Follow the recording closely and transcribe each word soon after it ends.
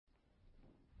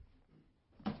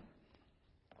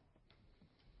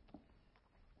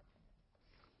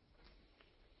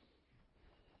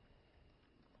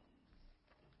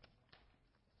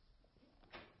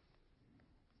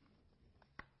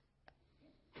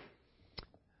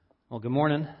Well, good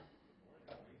morning.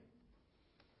 Let's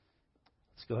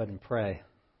go ahead and pray.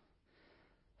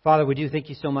 Father, we do thank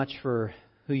you so much for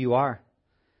who you are.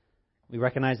 We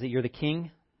recognize that you're the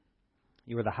King.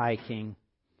 You are the High King.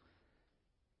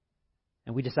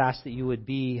 And we just ask that you would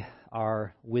be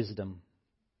our wisdom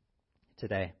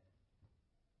today.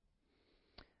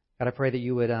 God, I pray that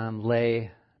you would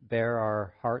lay bare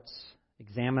our hearts,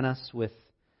 examine us with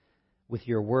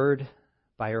your word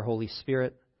by your Holy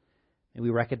Spirit. And we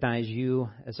recognize you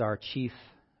as our chief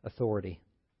authority.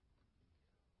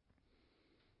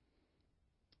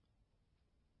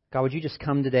 God, would you just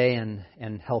come today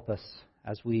and help us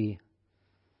as we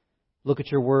look at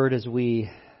your word, as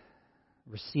we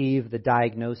receive the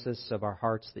diagnosis of our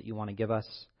hearts that you want to give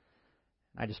us.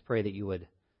 I just pray that you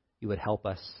would help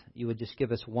us. You would just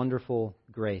give us wonderful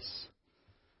grace.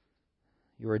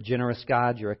 You are a generous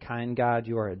God. You're a kind God.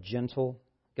 You are a gentle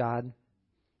God.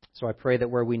 So I pray that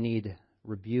where we need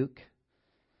rebuke,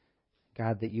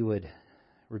 God, that you would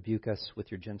rebuke us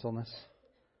with your gentleness.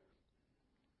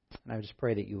 And I just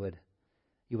pray that you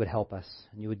would help us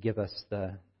and you would give us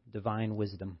the divine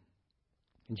wisdom.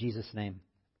 In Jesus' name,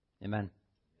 amen.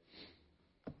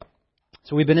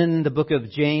 So we've been in the book of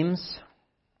James.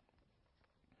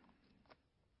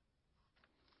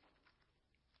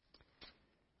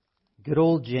 Good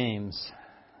old James.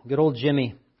 Good old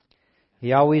Jimmy.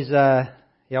 He always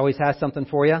has something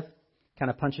for you. Kind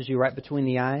of punches you right between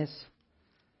the eyes.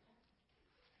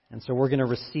 And so we're going to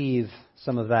receive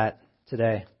some of that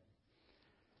today.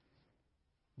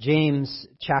 James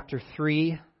chapter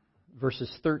 3,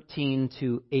 verses 13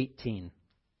 to 18.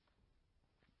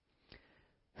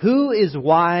 Who is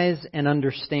wise and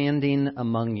understanding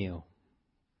among you?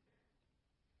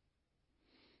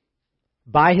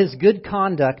 By his good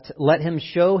conduct, let him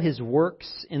show his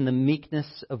works in the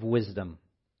meekness of wisdom.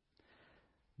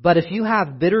 But if you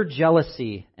have bitter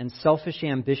jealousy and selfish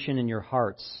ambition in your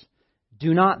hearts,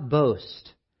 do not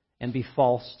boast and be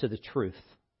false to the truth.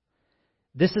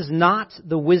 This is not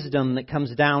the wisdom that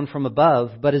comes down from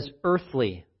above, but is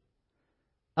earthly,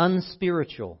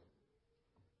 unspiritual,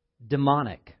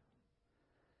 demonic.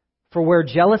 For where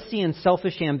jealousy and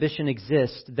selfish ambition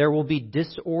exist, there will be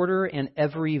disorder and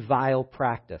every vile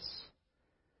practice.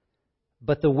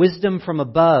 But the wisdom from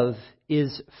above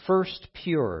is first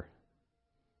pure,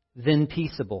 then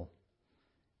peaceable,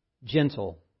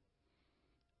 gentle,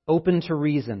 open to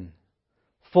reason,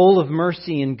 full of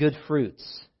mercy and good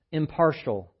fruits,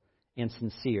 impartial and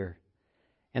sincere.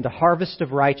 And a harvest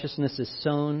of righteousness is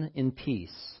sown in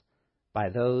peace by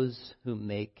those who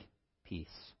make peace.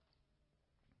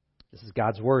 This is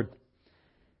God's word.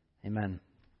 Amen.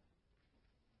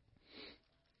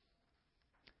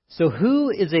 So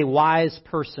who is a wise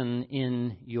person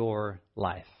in your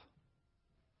life?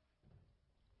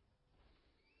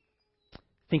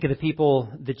 Think of the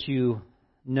people that you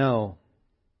know.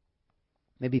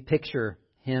 Maybe picture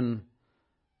him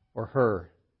or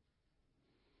her.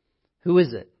 Who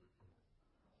is it?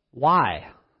 Why?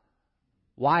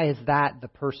 Why is that the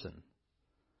person?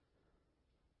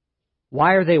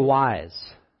 Why are they wise?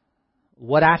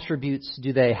 What attributes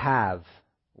do they have?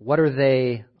 What are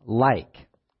they like?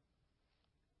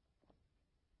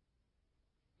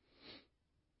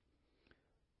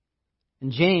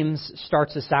 And James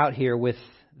starts us out here with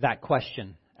that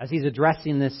question. As he's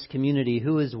addressing this community,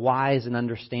 who is wise and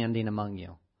understanding among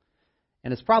you?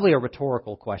 And it's probably a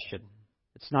rhetorical question.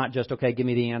 It's not just, okay, give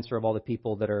me the answer of all the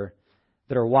people that are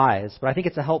wise. But I think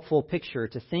it's a helpful picture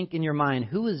to think in your mind,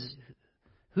 who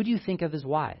do you think of as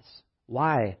wise?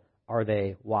 Why are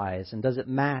they wise? And does it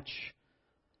match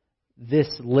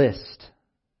this list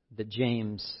that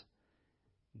James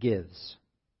gives?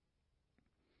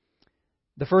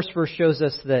 The first verse shows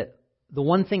us that the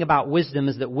one thing about wisdom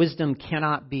is that wisdom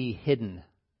cannot be hidden,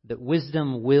 that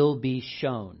wisdom will be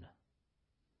shown.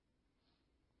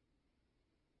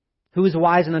 Who is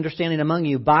wise and understanding among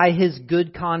you? By his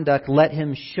good conduct, let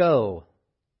him show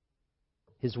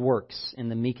his works in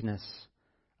the meekness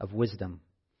of wisdom.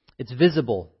 It's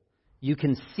visible. You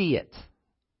can see it.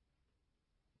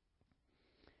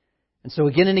 And so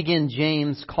again and again,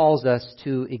 James calls us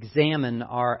to examine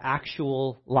our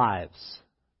actual lives.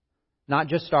 Not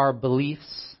just our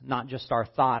beliefs, not just our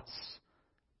thoughts,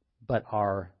 but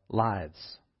our lives.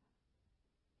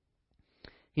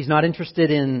 He's not interested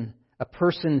in a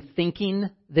person thinking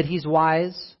that he's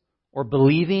wise or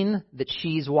believing that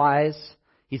she's wise.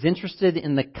 He's interested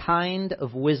in the kind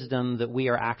of wisdom that we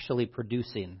are actually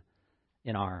producing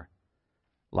in our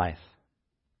life.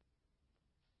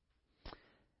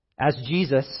 As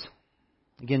Jesus,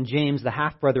 again, James, the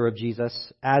half-brother of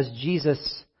Jesus, as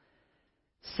Jesus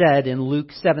said in Luke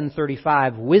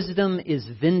 7:35, wisdom is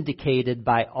vindicated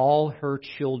by all her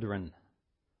children.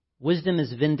 Wisdom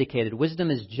is vindicated.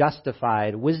 Wisdom is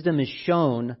justified. Wisdom is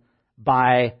shown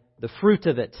by the fruit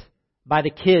of it, by the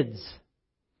kids.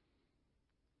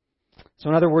 So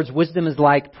in other words, wisdom is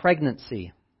like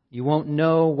pregnancy. You won't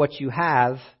know what you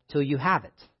have till you have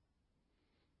it.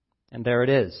 And there it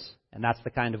is. And that's the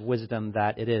kind of wisdom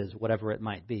that it is, whatever it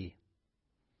might be.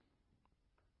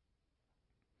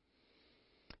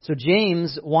 So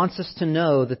James wants us to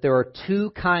know that there are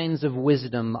two kinds of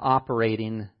wisdom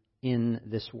operating in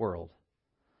this world.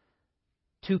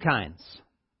 Two kinds.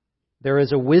 There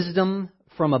is a wisdom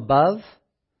from above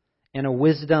and a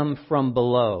wisdom from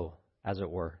below, as it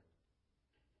were.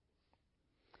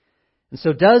 And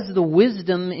so does the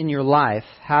wisdom in your life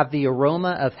have the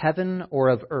aroma of heaven or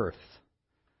of earth?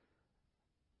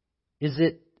 Is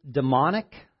it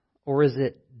demonic or is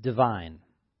it divine?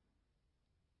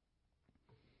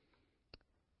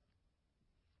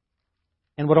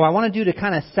 And what I want to do to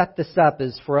kind of set this up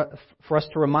is for us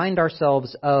to remind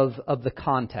ourselves of the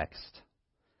context.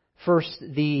 First,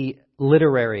 the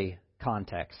literary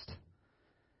context.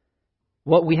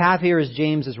 What we have here is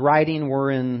James is writing. We're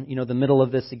in, the middle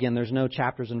of this again. There's no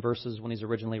chapters and verses when he's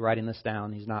originally writing this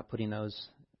down. He's not putting those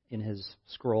in his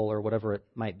scroll or whatever it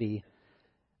might be.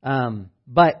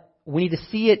 But we need to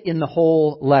see it in the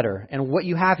whole letter. And what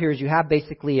you have here is you have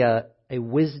basically a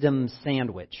wisdom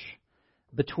sandwich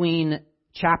between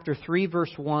chapter 3,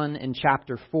 verse 1 and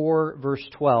chapter 4, verse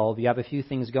 12. You have a few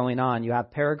things going on. You have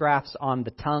paragraphs on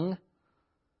the tongue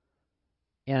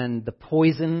and the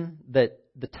poison that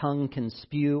the tongue can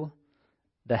spew,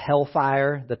 the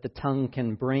hellfire that the tongue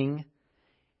can bring.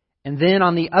 And then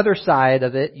on the other side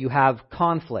of it, you have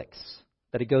conflicts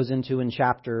that it goes into in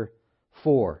chapter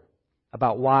 4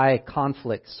 about why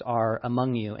conflicts are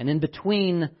among you. And in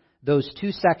between those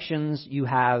two sections, you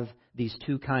have these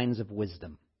two kinds of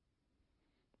wisdom.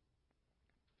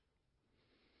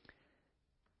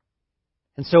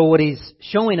 And so what he's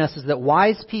showing us is that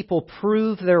wise people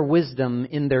prove their wisdom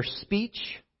in their speech,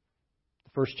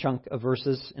 the first chunk of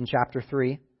verses in chapter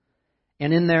 3,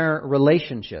 and in their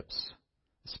relationships,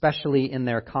 especially in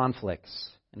their conflicts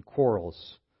and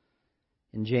quarrels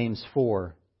in James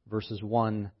 4, verses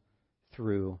 1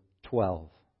 through 12.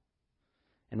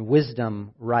 And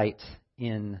wisdom right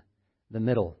in the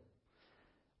middle.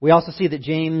 We also see that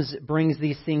James brings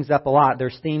these things up a lot.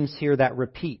 There's themes here that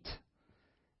repeat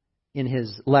in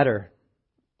his letter.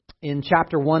 In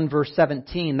chapter 1, verse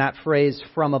 17, that phrase,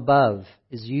 from above,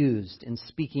 is used in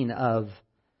speaking of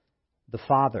the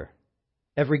Father.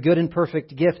 Every good and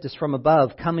perfect gift is from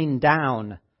above, coming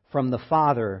down from the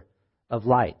Father of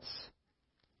lights.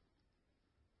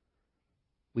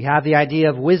 We have the idea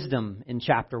of wisdom in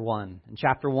chapter 1. In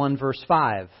chapter 1, verse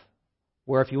 5,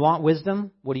 where if you want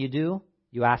wisdom, what do?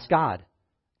 You ask God.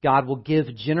 God will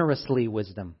give generously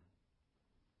wisdom.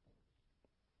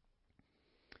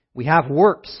 We have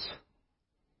works.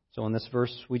 So in this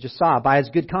verse we just saw, by his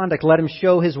good conduct, let him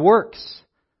show his works.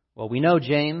 Well, we know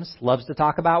James loves to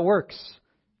talk about works.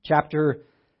 Chapter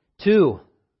 2,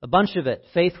 a bunch of it.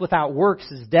 Faith without works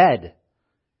is dead.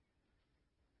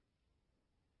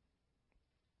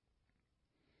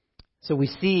 So we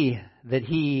see that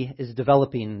he is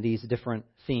developing these different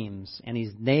themes, and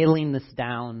he's nailing this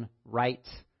down right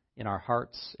in our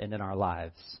hearts and in our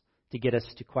lives to get us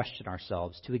to question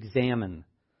ourselves, to examine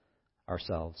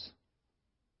ourselves.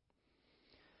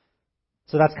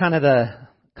 So that's kind of the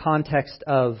context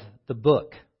of the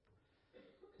book.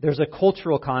 There's a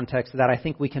cultural context that I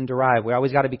think we can derive. We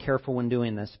always got to be careful when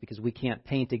doing this because we can't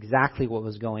paint exactly what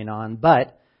was going on,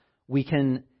 but we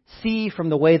can see from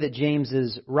the way that James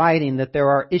is writing that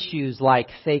there are issues like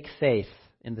fake faith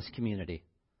in this community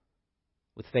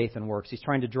with faith and works. He's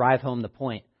trying to drive home the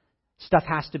point. Stuff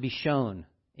has to be shown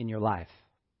in your life.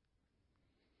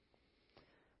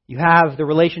 You have the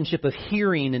relationship of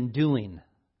hearing and doing.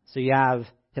 So you have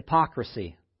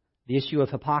hypocrisy, the issue of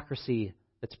hypocrisy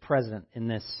that's present in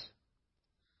this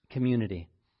community,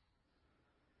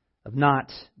 of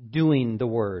not doing the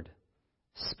word,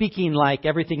 speaking like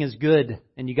everything is good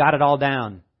and you got it all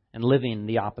down, and living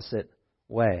the opposite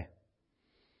way.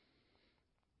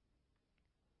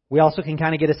 We also can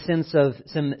kind of get a sense of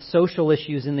some social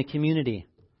issues in the community,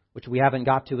 which we haven't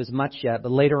got to as much yet.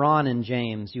 But later on in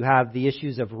James, you have the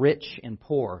issues of rich and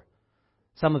poor.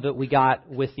 Some of it we got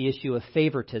with the issue of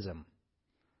favoritism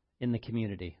in the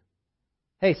community.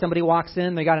 Hey, somebody walks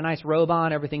in, they got a nice robe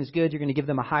on, everything's good, you're going to give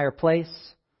them a higher place.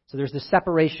 So there's this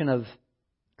separation of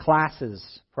classes,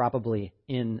 probably,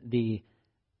 in the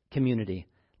community.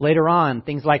 Later on,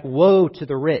 things like woe to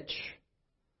the rich.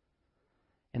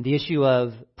 And the issue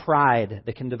of pride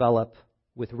that can develop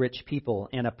with rich people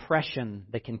and oppression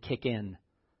that can kick in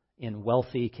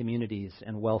wealthy communities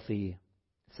and wealthy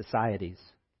societies.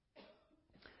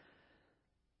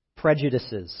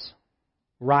 Prejudices,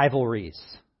 rivalries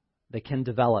that can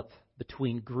develop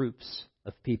between groups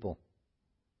of people.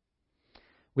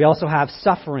 We also have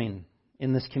suffering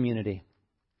in this community.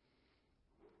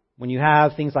 When you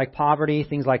have things like poverty,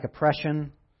 things like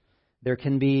oppression, there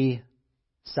can be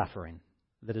suffering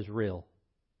that is real.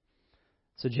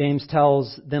 So James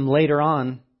tells them later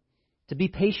on to be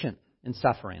patient in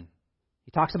suffering.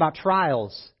 He talks about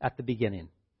trials at the beginning.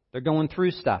 They're going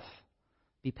through stuff.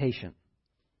 Be patient.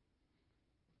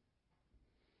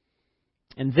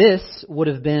 And this would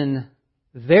have been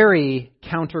very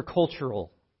countercultural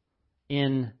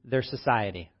in their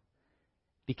society.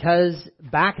 Because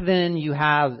back then you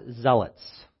have zealots.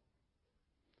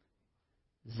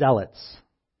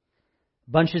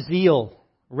 Bunch of zeal,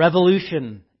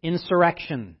 revolution,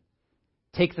 insurrection,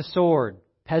 take the sword,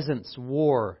 peasants,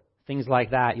 war, things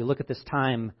like that. You look at this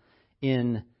time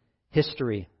in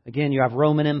history. Again, you have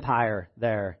Roman Empire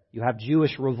there. You have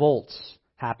Jewish revolts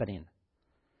happening.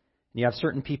 You have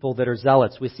certain people that are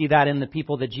zealots. We see that in the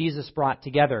people that Jesus brought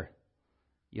together.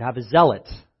 You have a zealot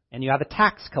and you have a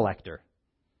tax collector.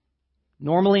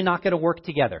 Normally not going to work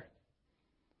together.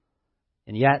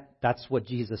 And yet, that's what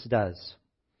Jesus does.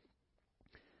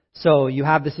 So you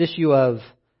have this issue of,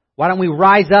 why don't we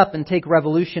rise up and take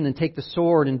revolution and take the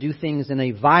sword and do things in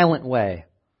a violent way?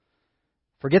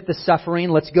 Forget the suffering,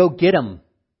 let's go get them.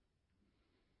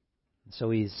 So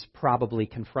he's probably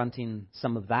confronting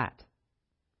some of that.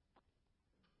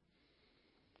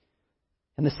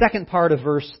 And the second part of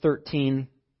verse 13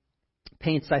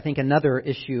 paints, I think, another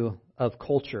issue of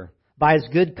culture. By his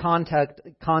good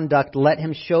conduct, let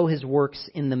him show his works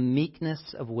in the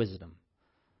meekness of wisdom.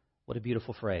 What a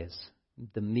beautiful phrase.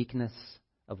 The meekness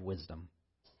of wisdom.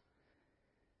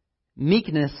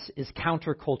 Meekness is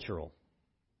countercultural.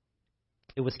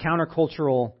 It was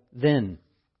countercultural then.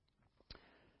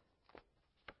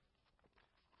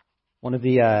 One of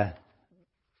the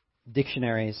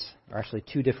dictionaries, or actually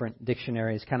two different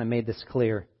dictionaries, kind of made this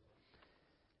clear.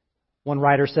 One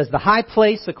writer says, the high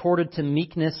place accorded to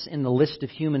meekness in the list of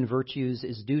human virtues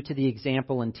is due to the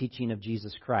example and teaching of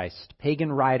Jesus Christ.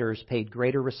 Pagan writers paid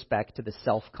greater respect to the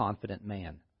self-confident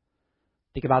man.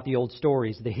 Think about the old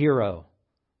stories, the hero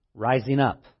rising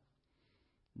up.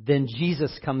 Then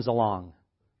Jesus comes along,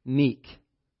 meek,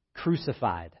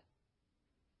 crucified.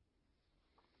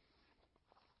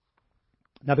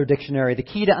 Another dictionary, the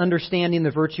key to understanding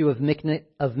the virtue of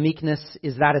meekness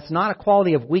is that it's not a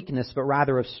quality of weakness, but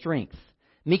rather of strength.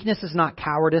 Meekness is not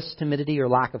cowardice, timidity, or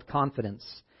lack of confidence.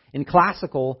 In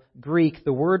classical Greek,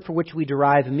 the word for which we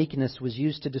derive meekness was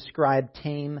used to describe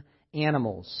tame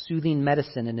animals, soothing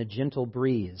medicine, and a gentle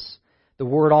breeze. The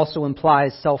word also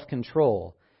implies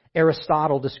self-control.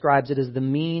 Aristotle describes it as the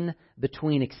mean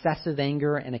between excessive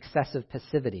anger and excessive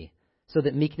passivity, so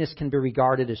that meekness can be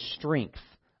regarded as strength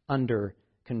under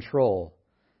control.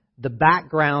 The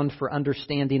background for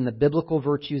understanding the biblical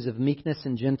virtues of meekness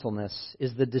and gentleness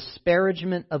is the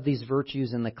disparagement of these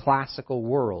virtues in the classical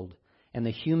world and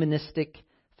the humanistic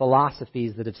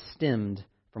philosophies that have stemmed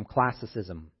from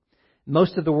classicism.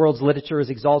 Most of the world's literature has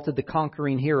exalted the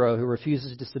conquering hero who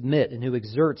refuses to submit and who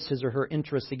exerts his or her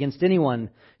interests against anyone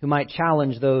who might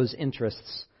challenge those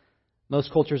interests.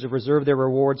 Most cultures have reserved their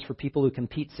rewards for people who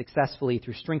compete successfully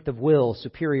through strength of will,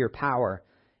 superior power.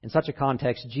 In such a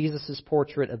context, Jesus'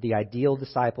 portrait of the ideal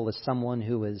disciple is someone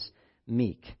who is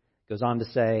meek. Goes on to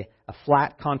say, a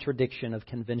flat contradiction of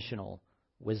conventional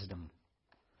wisdom.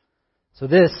 So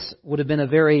this would have been a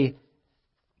very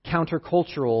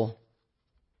countercultural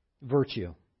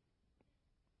virtue.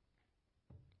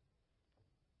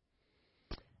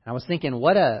 And I was thinking,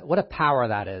 what a power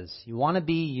that is. You want to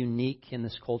be unique in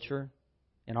this culture,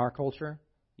 in our culture.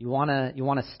 You want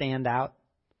to stand out,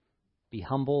 be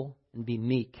humble, and be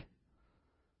meek.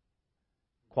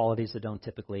 Qualities that don't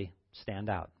typically stand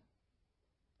out.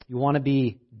 You want to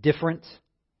be different,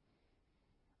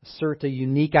 assert a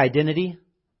unique identity.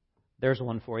 There's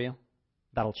one for you.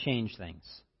 That'll change things.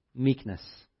 Meekness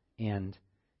and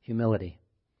humility.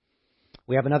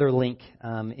 We have another link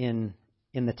in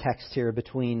the text here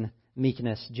between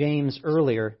meekness. James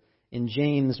earlier in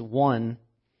James 1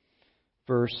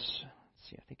 verse, let's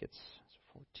see, I think it's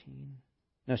 14.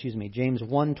 James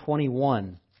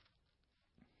 1:21.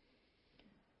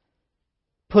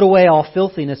 Put away all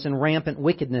filthiness and rampant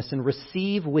wickedness, and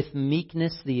receive with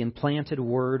meekness the implanted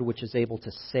word which is able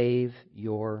to save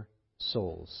your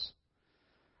souls.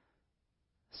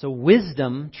 So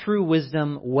wisdom, true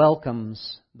wisdom,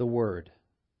 welcomes the word.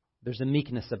 There's a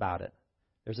meekness about it.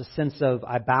 There's a sense of,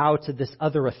 I bow to this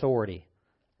other authority,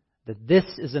 that this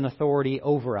is an authority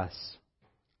over us.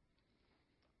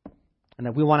 And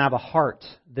that we want to have a heart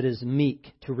that is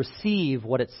meek to receive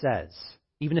what it says,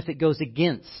 even if it goes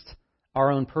against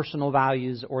our own personal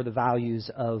values or the values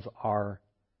of our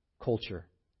culture.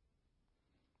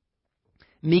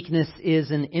 Meekness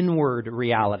is an inward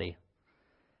reality.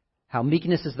 How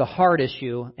meekness is the heart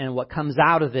issue, and what comes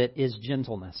out of it is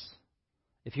gentleness.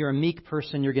 If you're a meek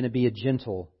person, you're going to be a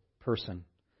gentle person.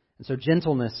 And so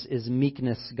gentleness is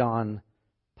meekness gone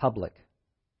public.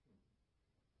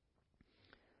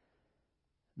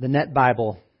 The Net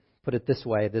Bible put it this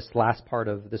way, this last part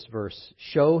of this verse: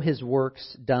 show his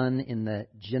works done in the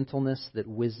gentleness that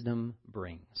wisdom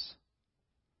brings.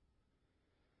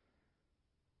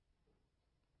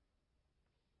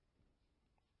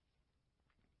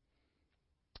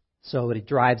 So it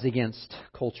drives against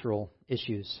cultural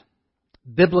issues.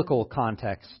 Biblical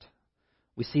context.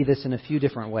 We see this in a few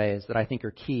different ways that I think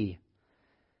are key.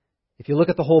 If you look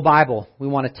at the whole Bible, we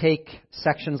want to take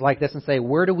sections like this and say,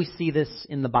 where do we see this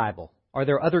in the Bible? Are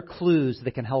there other clues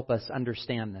that can help us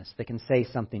understand this, that can say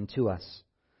something to us?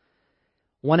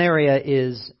 One area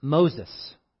is Moses.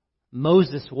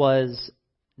 Moses was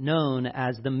known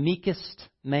as the meekest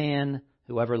man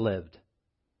who ever lived.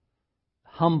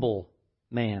 Humble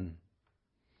man.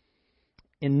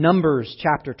 In Numbers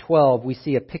chapter 12, we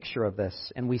see a picture of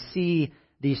this, and we see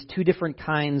these two different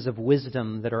kinds of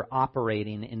wisdom that are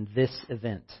operating in this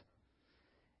event.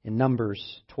 In Numbers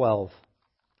 12.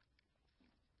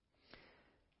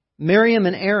 Miriam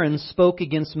and Aaron spoke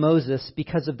against Moses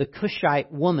because of the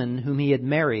Cushite woman whom he had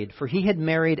married, for he had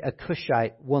married a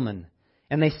Cushite woman.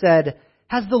 And they said,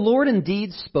 has the Lord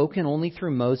indeed spoken only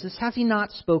through Moses? Has he not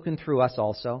spoken through us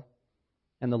also?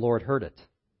 And the Lord heard it.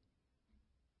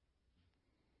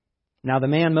 Now the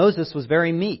man Moses was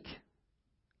very meek,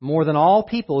 more than all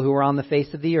people who were on the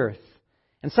face of the earth.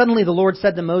 And suddenly the Lord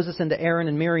said to Moses and to Aaron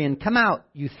and Miriam, come out,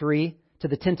 you three, to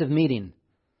the tent of meeting.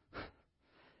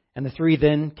 And the three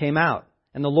then came out.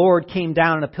 And the Lord came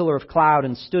down in a pillar of cloud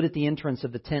and stood at the entrance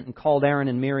of the tent and called Aaron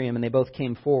and Miriam, and they both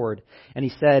came forward. And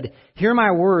he said, hear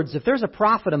my words. If there's a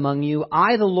prophet among you,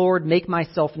 I, the Lord, make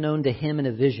myself known to him in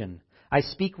a vision. I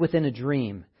speak within a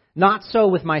dream. Not so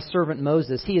with my servant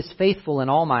Moses. He is faithful in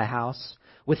all my house.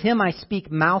 With him I speak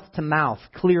mouth to mouth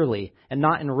clearly and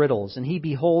not in riddles, and he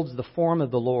beholds the form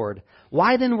of the Lord.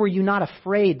 Why then were you not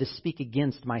afraid to speak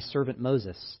against my servant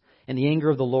Moses? And the anger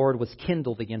of the Lord was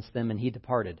kindled against them, and he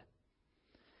departed.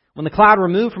 When the cloud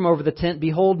removed from over the tent,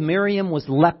 behold, Miriam was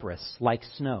leprous like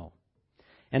snow.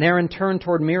 And Aaron turned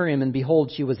toward Miriam, and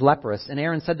behold, she was leprous. And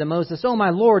Aaron said to Moses, O my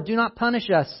Lord, do not punish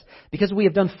us, because we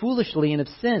have done foolishly and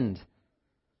have sinned.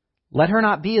 Let her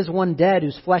not be as one dead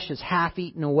whose flesh is half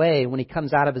eaten away when he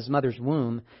comes out of his mother's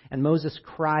womb. And Moses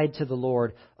cried to the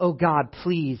Lord, O God,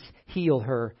 please heal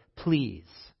her, please.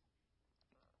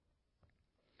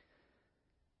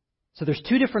 So there's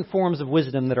two different forms of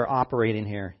wisdom that are operating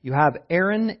here. You have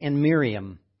Aaron and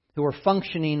Miriam who are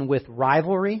functioning with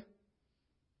rivalry.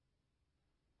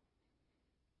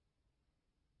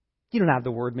 You don't have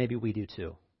the word, maybe we do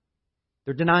too.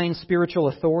 They're denying spiritual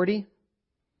authority.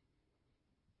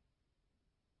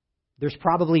 There's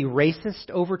probably racist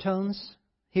overtones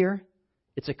here.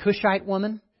 It's a Cushite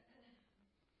woman,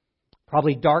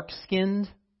 probably dark-skinned.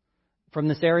 From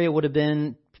this area would have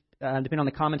been, depending on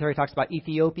the commentary, talks about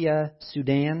Ethiopia,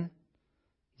 Sudan.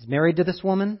 He's married to this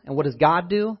woman, and what does God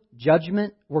do?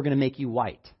 Judgment, we're going to make you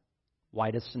white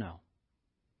as snow.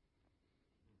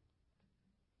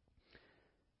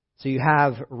 So you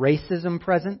have racism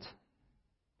present.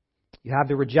 You have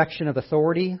the rejection of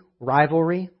authority,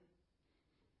 rivalry.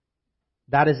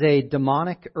 That is a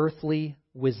demonic earthly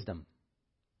wisdom.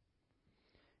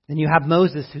 Then you have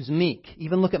Moses who's meek.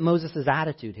 Even look at Moses'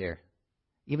 attitude here.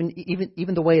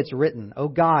 Even the way it's written. Oh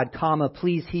God, comma,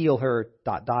 please heal her, ...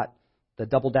 the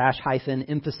double dash hyphen,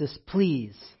 emphasis,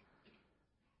 please.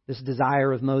 This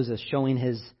desire of Moses showing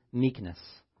his meekness.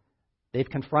 They've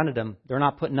confronted him. They're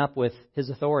not putting up with his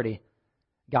authority.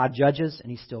 God judges,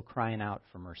 and he's still crying out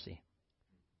for mercy.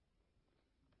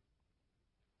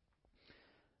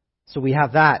 So we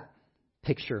have that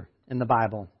picture in the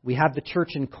Bible. We have the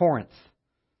church in Corinth,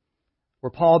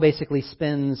 where Paul basically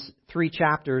spends 3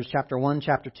 chapters, chapter 1,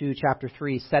 chapter 2, chapter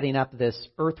 3, setting up this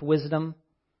earth wisdom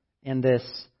and this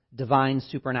divine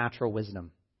supernatural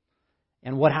wisdom.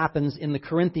 And what happens in the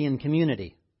Corinthian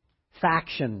community?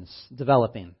 Factions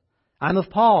developing. I'm of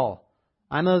Paul.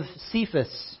 I'm of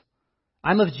Cephas.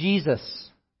 I'm of Jesus.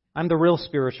 I'm the real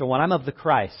spiritual one. I'm of the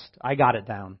Christ. I got it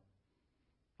down.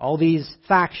 All these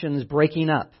factions breaking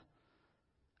up,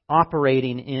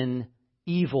 operating in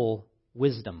evil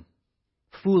wisdom,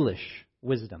 foolish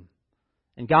wisdom.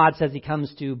 And God says He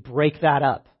comes to break that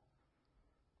up.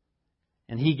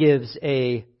 And He gives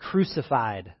a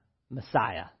crucified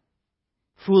Messiah.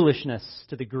 Foolishness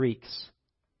to the Greeks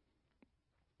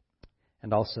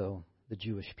and also the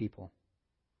Jewish people.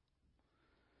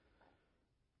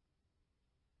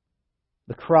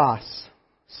 The cross,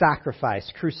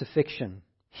 sacrifice, crucifixion,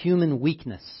 human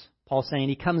weakness. Paul's saying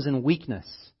He comes in weakness.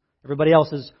 Everybody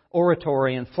else is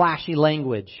oratory and flashy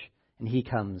language, and He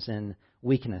comes in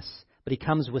weakness. But He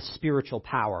comes with spiritual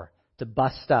power to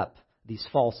bust up these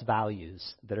false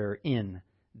values that are in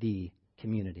the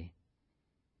community.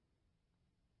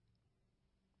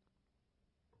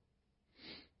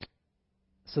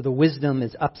 So the wisdom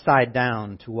is upside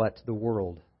down to what the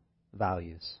world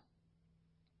values.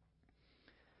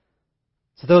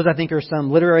 So those, I think, are some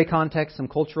literary context, some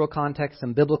cultural context,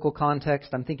 some biblical context.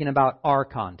 I'm thinking about our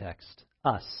context,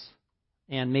 us,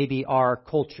 and maybe our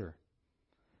culture.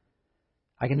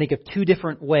 I can think of two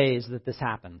different ways that this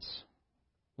happens.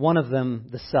 One of them,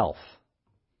 the self.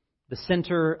 The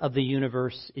center of the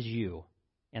universe is you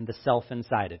and the self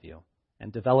inside of you.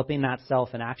 And developing that self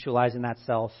and actualizing that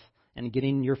self and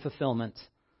getting your fulfillment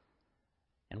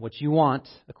and what you want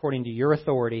according to your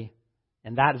authority.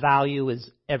 And that value is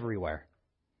everywhere.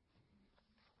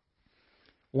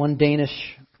 One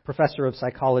Danish professor of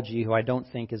psychology, who I don't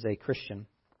think is a Christian,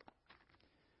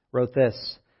 wrote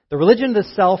this: "The religion of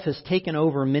the self has taken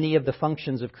over many of the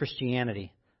functions of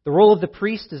Christianity. The role of the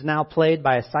priest is now played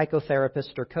by a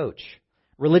psychotherapist or coach.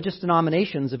 Religious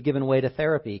denominations have given way to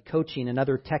therapy, coaching, and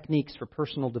other techniques for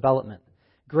personal development.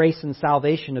 Grace and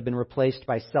salvation have been replaced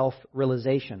by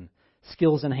self-realization,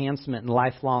 skills enhancement, and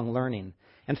lifelong learning.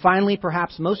 And finally,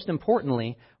 perhaps most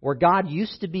importantly, where God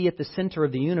used to be at the center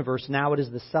of the universe, now it is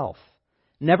the self.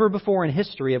 Never before in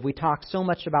history have we talked so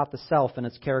much about the self and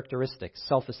its characteristics,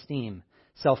 self-esteem,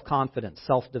 self-confidence,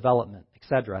 self-development,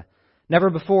 etc. Never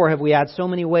before have we had so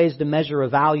many ways to measure,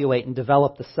 evaluate, and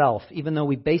develop the self, even though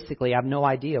we basically have no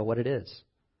idea what it is.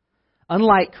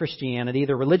 Unlike Christianity,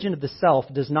 the religion of the self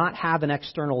does not have an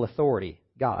external authority,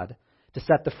 God, to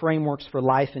set the frameworks for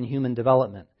life and human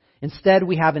development. Instead,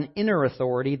 we have an inner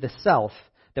authority, the self,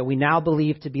 that we now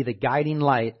believe to be the guiding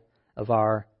light of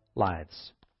our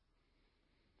lives."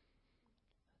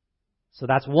 So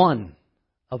that's one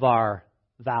of our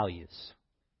values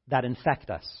that infect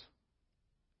us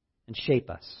and shape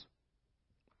us.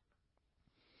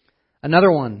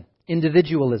 Another one,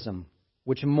 individualism,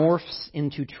 which morphs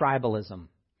into tribalism.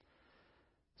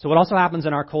 So what also happens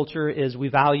in our culture is we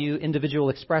value individual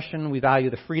expression, we value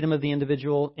the freedom of the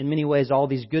individual, in many ways all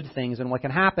these good things, and what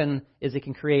can happen is it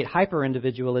can create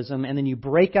hyper-individualism, and then you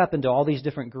break up into all these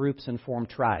different groups and form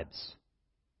tribes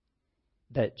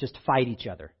that just fight each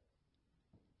other.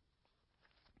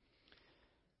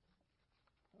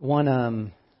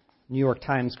 One New York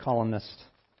Times columnist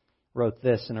wrote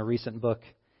this in a recent book: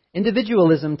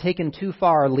 "Individualism taken too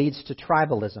far leads to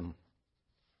tribalism.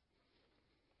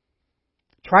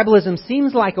 Tribalism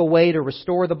seems like a way to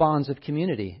restore the bonds of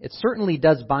community. It certainly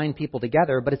does bind people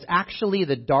together, but it's actually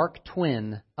the dark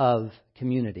twin of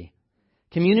community.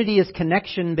 Community is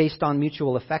connection based on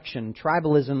mutual affection.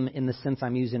 Tribalism, in the sense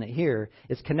I'm using it here,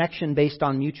 is connection based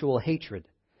on mutual hatred.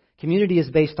 Community is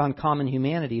based on common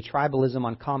humanity, tribalism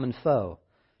on common foe.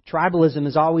 Tribalism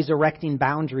is always erecting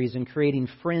boundaries and creating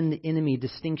friend-enemy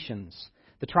distinctions.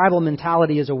 The tribal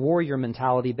mentality is a warrior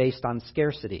mentality based on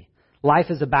scarcity.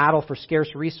 Life is a battle for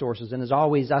scarce resources and is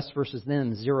always us versus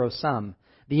them, zero-sum.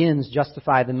 The ends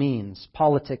justify the means.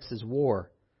 Politics is war.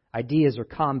 Ideas are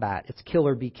combat. It's kill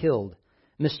or be killed.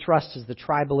 Mistrust is the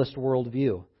tribalist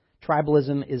worldview.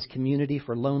 Tribalism is community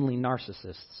for lonely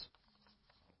narcissists."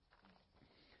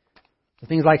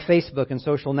 Things like Facebook and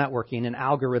social networking and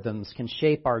algorithms can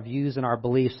shape our views and our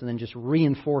beliefs and then just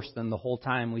reinforce them the whole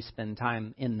time we spend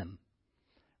time in them.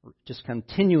 Just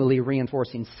continually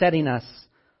reinforcing, setting us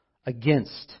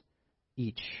against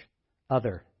each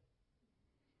other.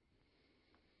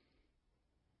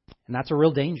 And that's a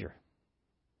real danger.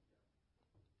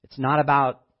 It's not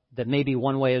about that maybe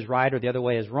one way is right or the other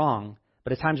way is wrong,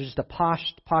 but at times it's just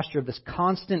a posture of this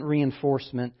constant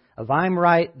reinforcement of I'm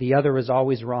right, the other is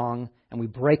always wrong, and we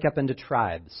break up into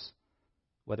tribes,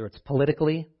 whether it's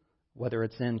politically, whether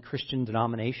it's in Christian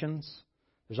denominations.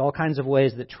 There's all kinds of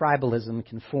ways that tribalism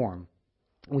can form.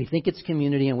 We think it's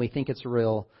community and we think it's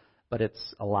real, but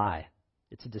it's a lie.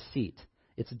 It's a deceit.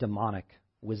 It's demonic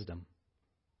wisdom.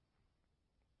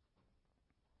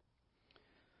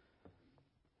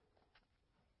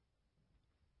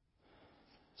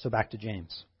 So back to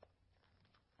James.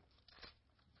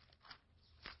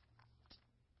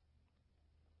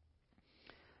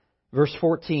 Verse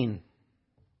 14.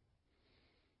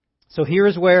 So here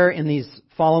is where, in these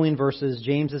following verses,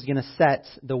 James is going to set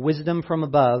the wisdom from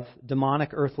above,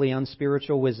 demonic, earthly,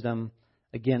 unspiritual wisdom,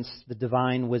 against the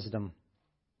divine wisdom.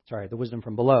 Sorry, the wisdom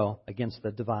from below against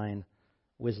the divine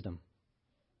wisdom.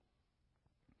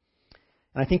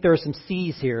 And I think there are some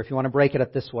C's here, if you want to break it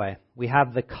up this way. We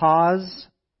have the cause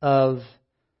of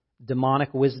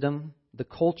demonic wisdom, the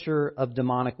culture of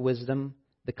demonic wisdom,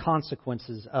 the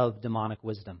consequences of demonic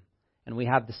wisdom. And we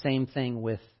have the same thing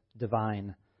with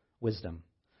divine wisdom.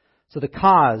 So the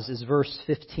cause is verse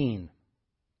 15.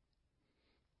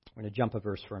 We're going to jump a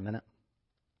verse for a minute.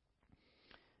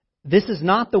 This is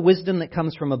not the wisdom that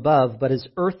comes from above, but is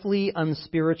earthly,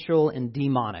 unspiritual, and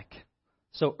demonic.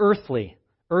 So earthly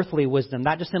wisdom,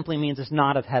 that just simply means it's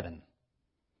not of heaven.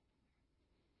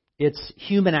 It's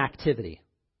human activity.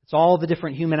 It's all the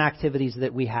different human activities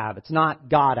that we have. It's not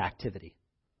God activity.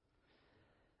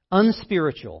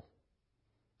 Unspiritual.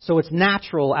 So it's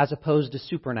natural as opposed to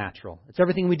supernatural. It's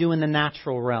everything we do in the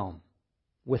natural realm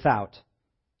without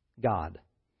God.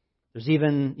 There's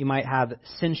even, you might have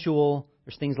sensual,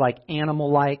 there's things like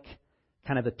animal-like,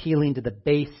 kind of appealing to the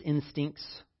base instincts.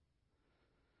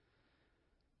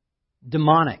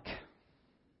 Demonic,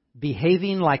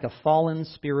 behaving like a fallen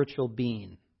spiritual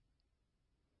being.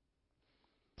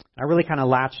 I really kind of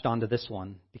latched onto this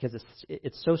one because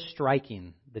it's so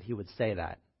striking that he would say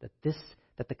that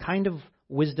the kind of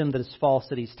wisdom that is false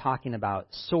that he's talking about,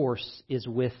 source is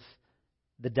with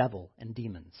the devil and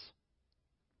demons.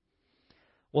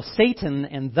 Well, Satan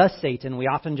and the Satan, we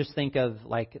often just think of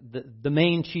like the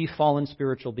main chief fallen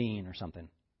spiritual being or something.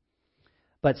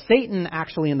 But Satan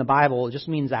actually in the Bible just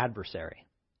means adversary.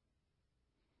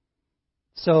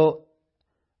 So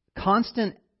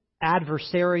constant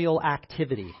adversarial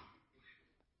activity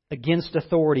against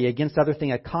authority, against other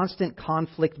things, a constant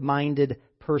conflict-minded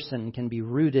person can be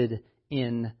rooted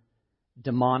in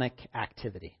demonic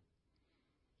activity.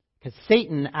 Because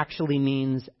Satan actually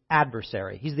means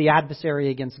adversary. He's the adversary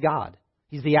against God.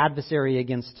 He's the adversary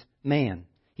against man.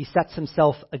 He sets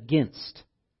himself against.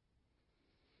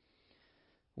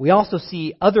 We also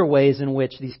see other ways in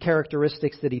which these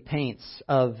characteristics that he paints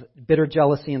of bitter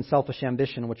jealousy and selfish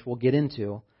ambition, which we'll get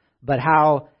into, but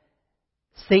how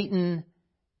Satan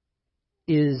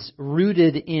is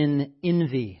rooted in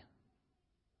envy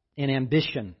and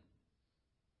ambition.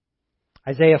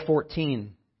 Isaiah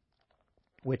 14,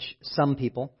 which some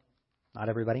people, not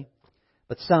everybody,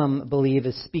 but some believe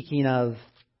is speaking of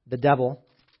the devil.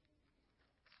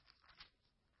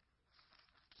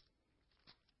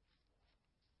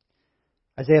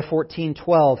 Isaiah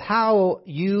 14:12, how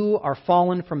you are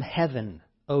fallen from heaven,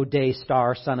 O day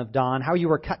star, son of dawn, how you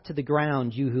were cut to the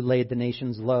ground, you who laid the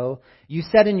nations low. You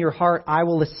said in your heart, I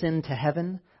will ascend to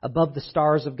heaven. Above the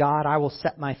stars of God, I will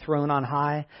set my throne on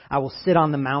high. I will sit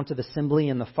on the mount of assembly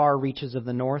in the far reaches of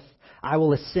the north. I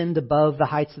will ascend above the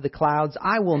heights of the clouds.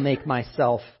 I will make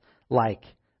myself like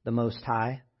the Most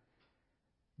High.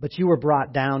 But you were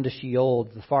brought down to Sheol,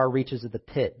 the far reaches of the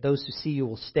pit. Those who see you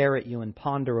will stare at you and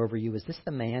ponder over you. Is this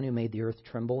the man who made the earth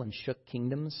tremble and shook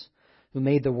kingdoms? Who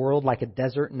made the world like a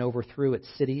desert and overthrew its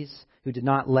cities? Who did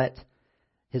not let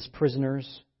his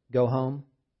prisoners go home?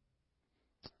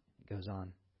 It goes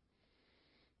on.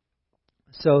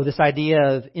 So this idea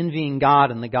of envying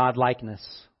God and the God-likeness,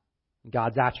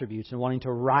 God's attributes, and wanting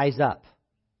to rise up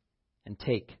and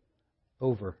take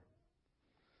over.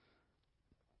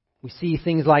 We see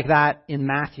things like that in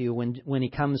Matthew when he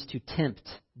comes to tempt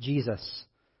Jesus.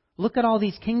 Look at all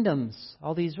these kingdoms,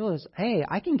 all these rulers. Hey,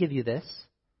 I can give you this.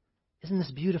 Isn't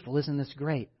this beautiful? Isn't this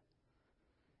great?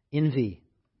 Envy.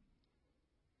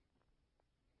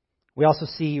 We also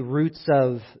see roots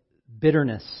of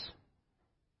bitterness.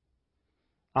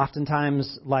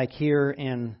 Oftentimes, like here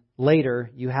and later,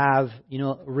 you have,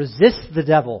 resist the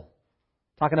devil.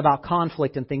 Talking about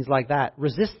conflict and things like that.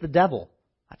 Resist the devil.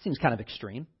 That seems kind of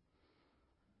extreme.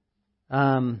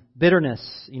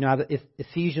 Bitterness,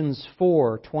 Ephesians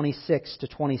 4:26 to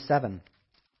 27.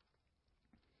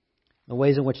 The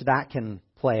ways in which that can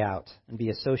play out and be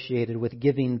associated with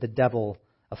giving the devil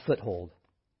a foothold.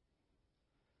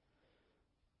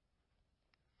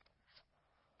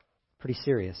 Pretty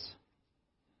serious.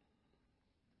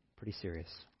 Pretty serious.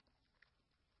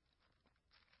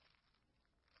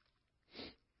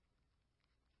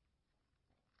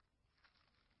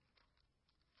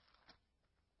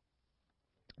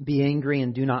 Be angry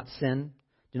and do not sin.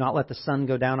 Do not let the sun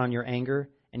go down on your anger,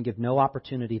 and give no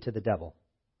opportunity to the devil.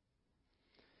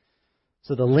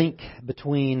 So the link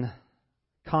between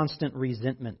constant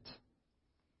resentment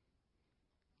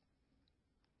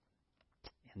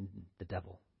and the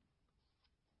devil.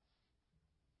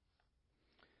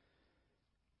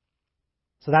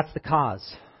 So that's the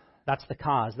cause. That's the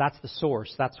cause. That's the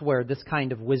source. That's where this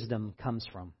kind of wisdom comes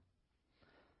from.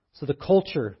 So the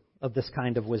culture of this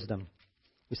kind of wisdom.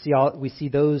 We see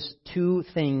those two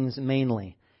things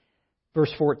mainly.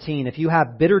 Verse 14, if you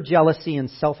have bitter jealousy and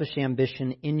selfish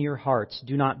ambition in your hearts,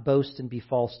 do not boast and be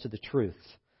false to the truth.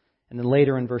 And then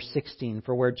later in verse 16,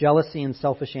 for where jealousy and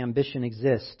selfish ambition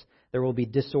exist, there will be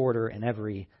disorder in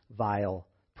every vile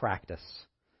practice.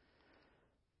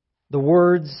 The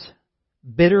words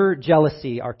bitter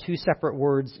jealousy are two separate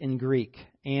words in Greek,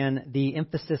 and the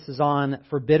emphasis is on,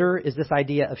 for bitter is this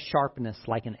idea of sharpness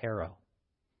like an arrow.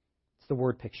 It's the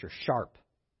word picture, sharp.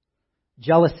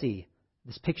 Jealousy,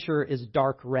 this picture is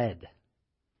dark red.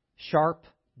 Sharp,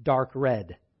 dark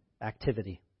red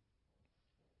activity.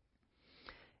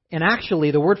 And actually,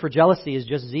 the word for jealousy is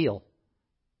just zeal.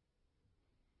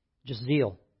 Just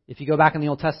zeal. If you go back in the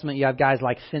Old Testament, you have guys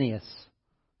like Phinehas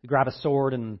who grab a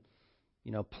sword and,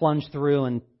 plunge through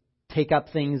and take up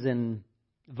things in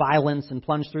violence and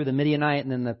plunge through the Midianite,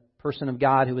 and then the person of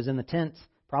God who was in the tent,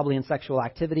 probably in sexual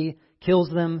activity, kills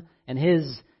them, and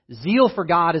his zeal for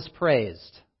God is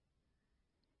praised.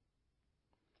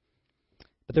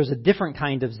 But there's a different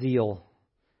kind of zeal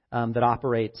that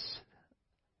operates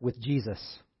with Jesus.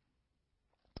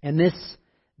 And this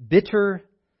bitter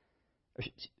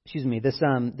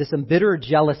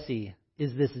jealousy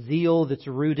is this zeal that's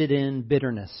rooted in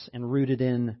bitterness and rooted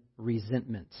in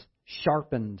resentment,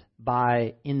 sharpened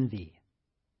by envy.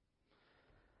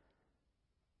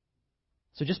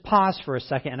 So just pause for a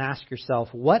second and ask yourself,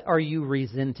 what are you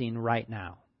resenting right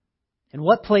now? In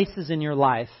what places in your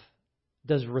life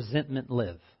does resentment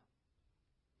live?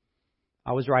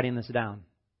 I was writing this down.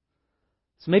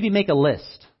 So maybe make a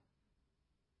list.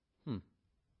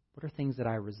 What are things that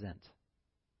I resent?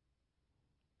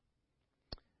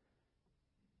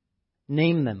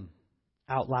 Name them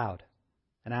out loud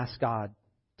and ask God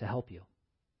to help you.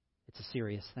 It's a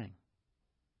serious thing.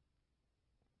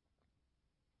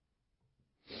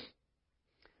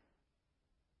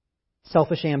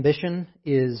 Selfish ambition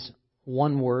is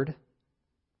one word.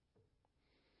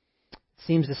 It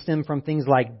seems to stem from things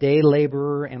like day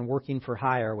laborer and working for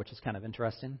hire, which is kind of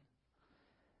interesting.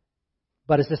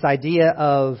 But it's this idea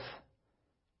of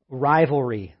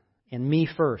rivalry and me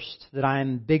first, that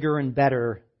I'm bigger and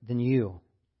better than you.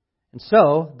 And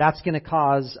so that's going to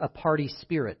cause a party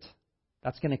spirit.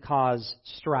 That's going to cause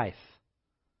strife.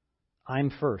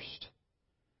 I'm first.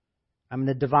 I'm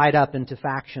going to divide up into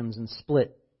factions and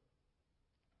split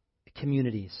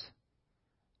communities.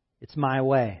 It's my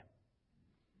way.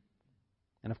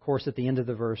 And of course, at the end of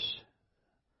the verse,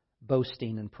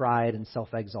 boasting and pride and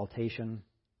self-exaltation.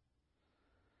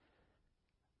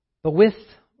 But with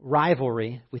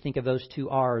rivalry, we think of those two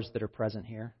R's that are present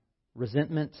here,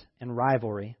 resentment and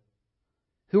rivalry.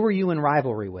 Who are you in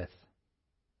rivalry with?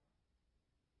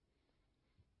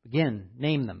 Again,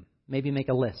 name them. Maybe make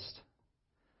a list.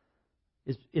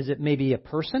 Is it maybe a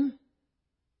person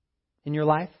in your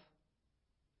life?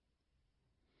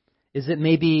 Is it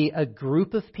maybe a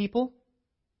group of people?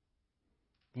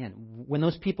 Man, when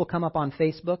those people come up on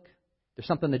Facebook, there's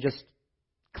something that just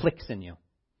clicks in you.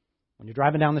 When you're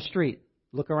driving down the street,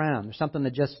 look around. There's something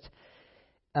that just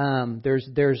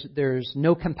there's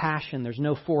no compassion. There's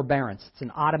no forbearance. It's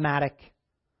an automatic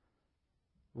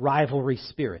rivalry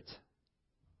spirit.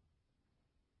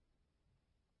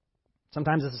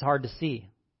 Sometimes this is hard to see.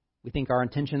 We think our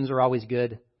intentions are always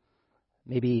good.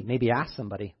 Maybe ask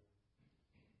somebody.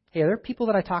 Hey, are there people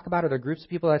that I talk about? Are there groups of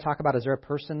people that I talk about? Is there a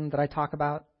person that I talk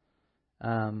about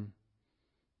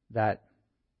that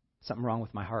something wrong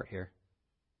with my heart here?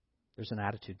 There's an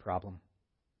attitude problem.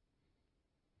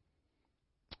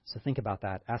 So think about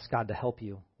that. Ask God to help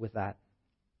you with that.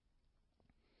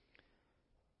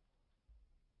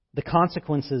 The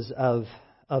consequences of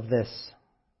this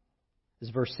is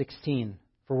verse 16.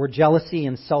 For where jealousy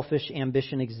and selfish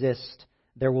ambition exist,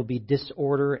 there will be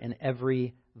disorder in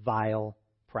every vile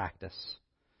practice.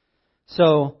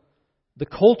 So, the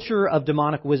culture of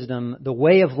demonic wisdom, the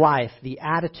way of life, the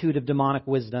attitude of demonic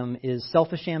wisdom is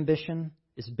selfish ambition,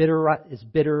 is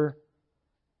bitter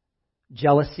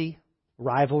jealousy,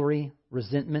 rivalry,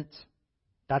 resentment.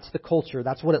 That's the culture.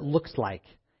 That's what it looks like.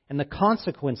 And the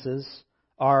consequences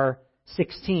are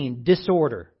 16,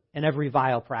 disorder in every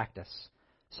vile practice.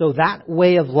 So that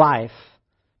way of life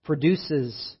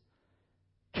produces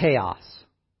chaos.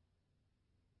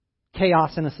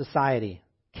 Chaos in a society.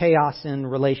 Chaos in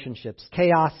relationships.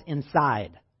 Chaos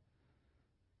inside.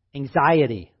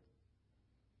 Anxiety.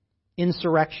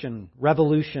 Insurrection.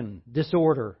 Revolution.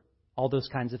 Disorder. All those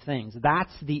kinds of things.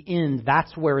 That's the end.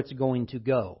 That's where it's going to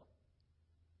go.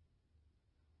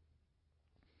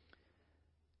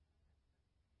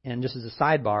 And just as a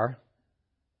sidebar,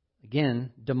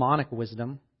 again, demonic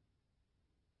wisdom,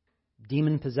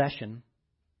 demon possession,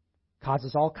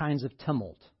 causes all kinds of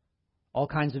tumult, all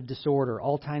kinds of disorder,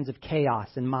 all kinds of chaos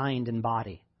in mind and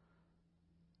body.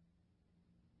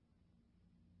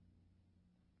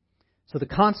 So the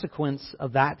consequence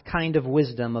of that kind of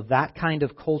wisdom, of that kind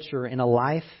of culture in a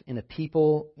life, in a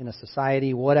people, in a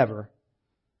society, whatever,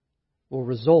 will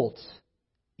result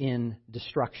in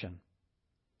destruction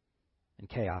and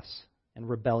chaos and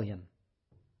rebellion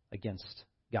against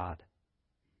God.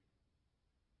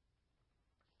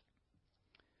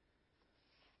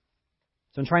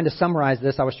 So in trying to summarize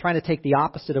this, I was trying to take the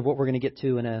opposite of what we're going to get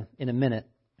to in a minute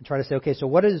and try to say, okay, so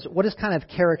what is kind of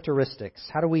characteristics?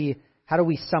 How do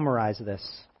we summarize this?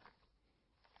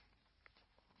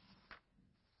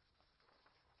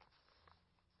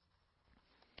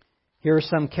 Here are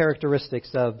some characteristics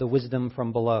of the wisdom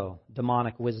from below,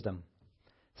 demonic wisdom.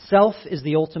 Self is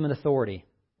the ultimate authority.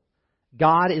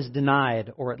 God is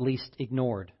denied or at least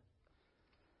ignored.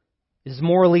 It is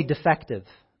morally defective.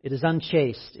 It is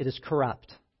unchaste. It is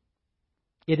corrupt.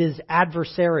 It is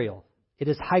adversarial. It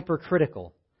is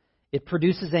hypercritical. It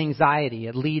produces anxiety.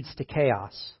 It leads to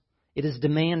chaos. It is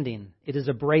demanding. It is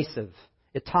abrasive.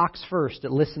 It talks first.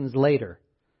 It listens later.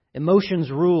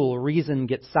 Emotions rule. Reason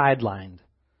gets sidelined.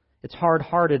 It's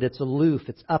hard-hearted. It's aloof.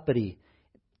 It's uppity,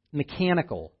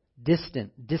 mechanical,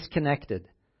 distant, disconnected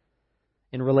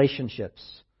in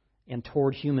relationships and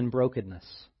toward human brokenness.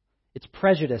 It's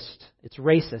prejudiced, it's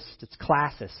racist, it's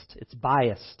classist, it's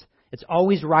biased. It's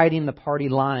always riding the party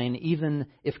line, even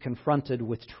if confronted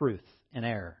with truth and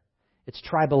error. It's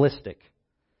tribalistic,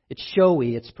 it's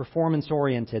showy, it's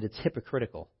performance-oriented, it's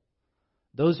hypocritical.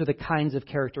 Those are the kinds of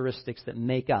characteristics that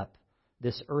make up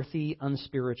this earthy,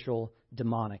 unspiritual,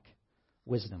 demonic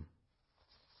wisdom.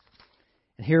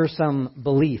 And here are some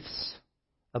beliefs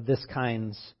of this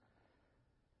kinds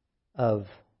of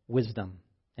wisdom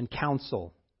and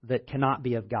counsel that cannot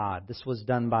be of God. This was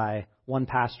done by one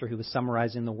pastor who was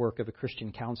summarizing the work of a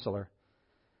Christian counselor.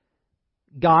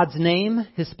 God's name,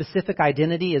 His specific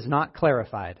identity, is not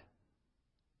clarified.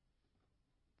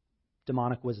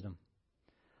 Demonic wisdom.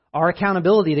 Our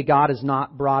accountability to God is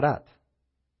not brought up.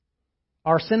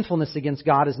 Our sinfulness against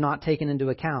God is not taken into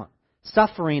account.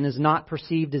 Suffering is not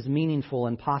perceived as meaningful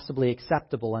and possibly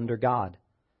acceptable under God.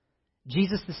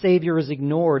 Jesus the Savior is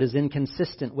ignored as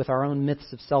inconsistent with our own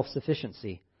myths of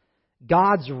self-sufficiency.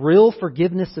 God's real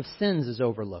forgiveness of sins is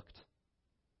overlooked.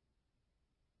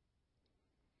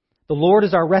 The Lord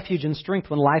is our refuge and strength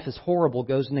when life is horrible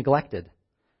goes neglected.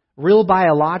 Real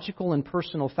biological and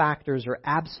personal factors are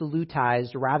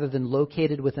absolutized rather than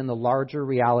located within the larger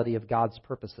reality of God's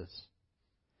purposes.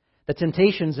 The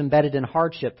temptations embedded in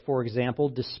hardship, for example,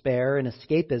 despair and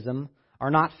escapism,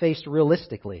 are not faced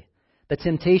realistically. The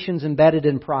temptations embedded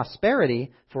in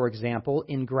prosperity, for example,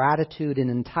 ingratitude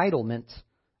and entitlement,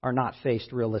 are not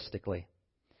faced realistically.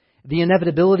 The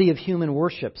inevitability of human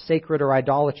worship, sacred or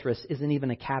idolatrous, isn't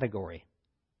even a category.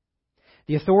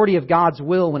 The authority of God's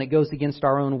will when it goes against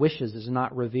our own wishes is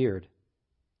not revered.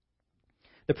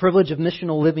 The privilege of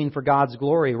missional living for God's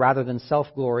glory rather than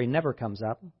self-glory never comes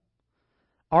up.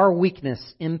 Our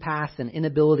weakness, impasse, and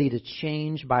inability to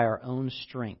change by our own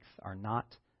strength are not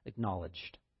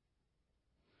acknowledged.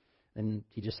 And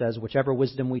he just says, whichever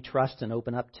wisdom we trust and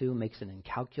open up to makes an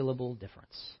incalculable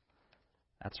difference.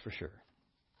 That's for sure.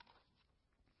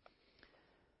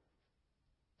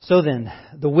 So then,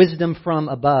 the wisdom from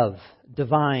above,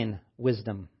 divine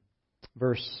wisdom.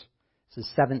 Verses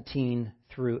 17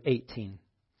 through 18.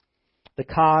 The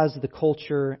cause, the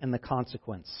culture, and the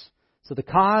consequence. So the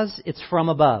cause, it's from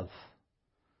above.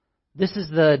 This is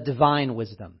the divine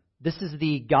wisdom. This is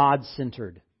the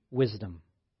God-centered wisdom.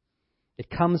 It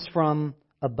comes from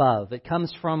above. It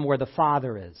comes from where the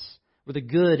Father is, where the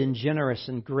good and generous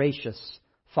and gracious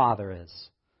Father is,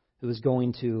 who is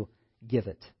going to give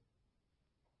it.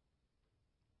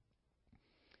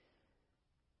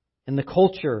 And the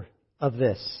culture of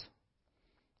this,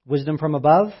 wisdom from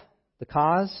above, the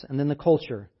cause, and then the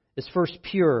culture, is first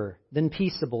pure, then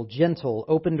peaceable, gentle,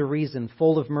 open to reason,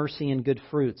 full of mercy and good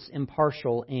fruits,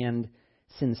 impartial and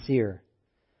sincere.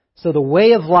 So the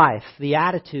way of life, the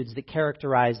attitudes that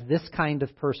characterize this kind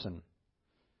of person,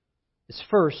 is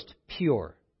first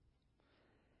pure.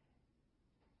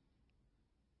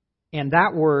 And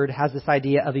that word has this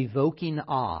idea of evoking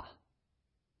awe.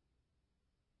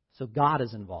 So God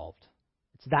is involved.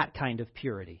 It's that kind of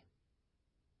purity.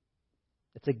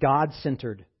 It's a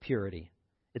God-centered purity.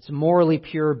 It's morally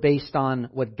pure based on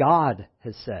what God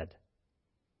has said.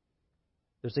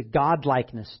 There's a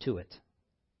godlikeness to it.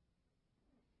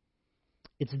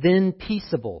 It's then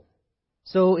peaceable.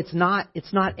 So it's not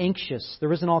anxious.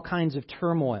 There isn't all kinds of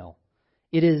turmoil.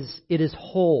 It is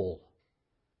whole.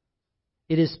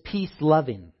 It is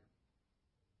peace-loving.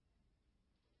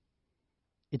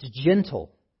 It's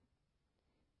gentle.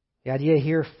 The idea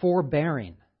here,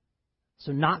 forbearing.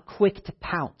 So not quick to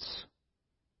pounce.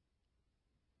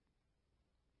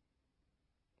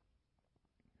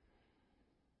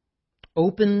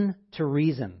 Open to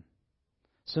reason.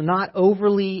 So not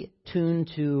overly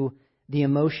tuned to the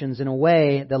emotions in a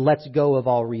way that lets go of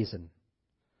all reason.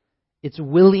 It's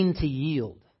willing to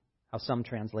yield, how some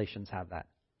translations have that.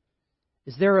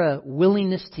 Is there a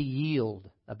willingness to yield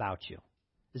about you?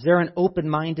 Is there an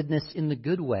open-mindedness in the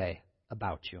good way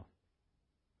about you?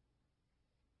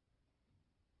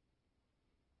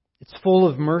 It's full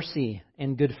of mercy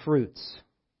and good fruits.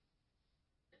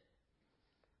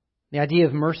 The idea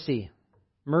of mercy.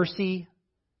 Mercy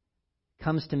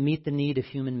comes to meet the need of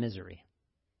human misery.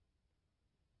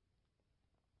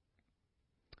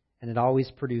 And it always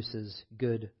produces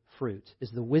good fruit. Is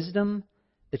the wisdom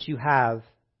that you have,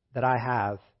 that I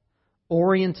have,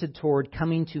 oriented toward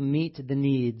coming to meet the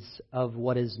needs of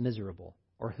what is miserable,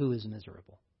 or who is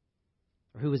miserable,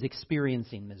 or who is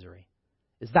experiencing misery?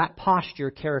 Is that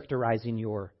posture characterizing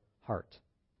your heart?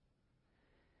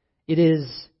 It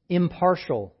is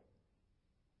impartial,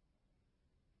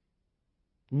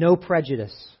 no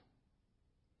prejudice,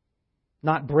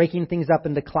 not breaking things up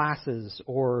into classes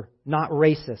or not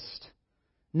racist,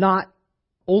 not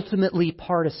ultimately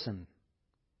partisan,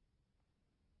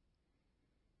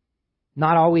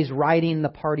 not always riding the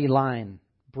party line,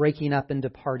 breaking up into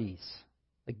parties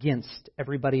against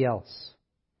everybody else.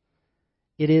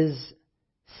 It is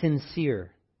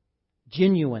sincere,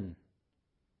 genuine,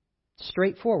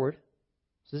 straightforward.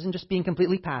 This isn't just being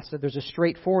completely passive. There's a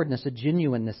straightforwardness, a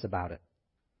genuineness about it.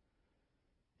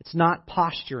 It's not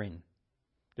posturing.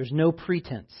 There's no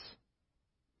pretense.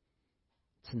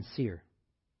 It's sincere.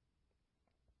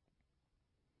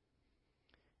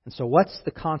 And so what's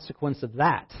the consequence of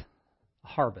that? A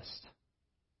harvest.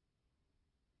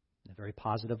 In a very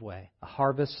positive way. A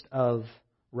harvest of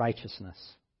righteousness.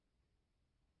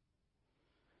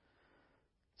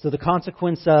 So the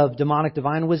consequence of demonic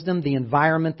divine wisdom, the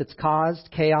environment that's caused,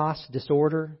 chaos,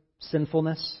 disorder,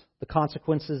 sinfulness. The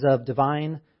consequences of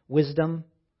divine wisdom,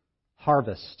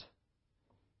 harvest,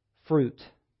 fruit,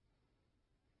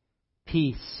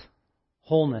 peace,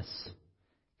 wholeness.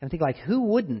 And I think, like, who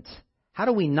wouldn't? How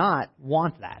do we not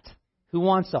want that? Who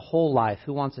wants a whole life?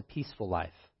 Who wants a peaceful life?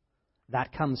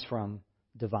 That comes from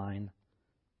divine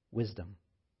wisdom.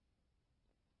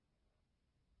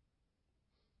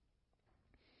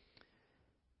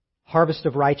 Harvest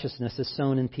of righteousness is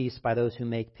sown in peace by those who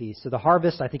make peace. So the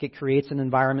harvest, I think it creates an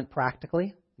environment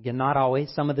practically. Again, not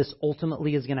always. Some of this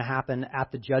ultimately is going to happen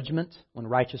at the judgment, when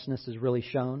righteousness is really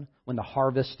shown, when the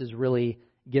harvest is really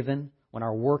given, when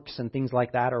our works and things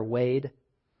like that are weighed.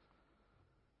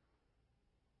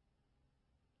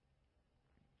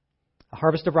 A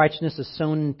harvest of righteousness is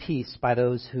sown in peace by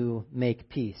those who make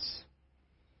peace.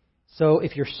 So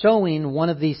if you're sowing one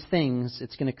of these things,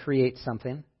 it's going to create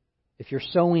something. If you're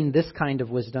sowing this kind of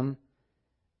wisdom,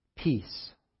 peace,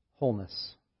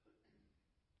 wholeness.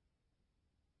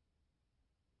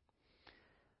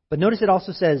 But notice it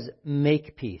also says,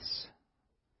 make peace.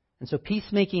 And so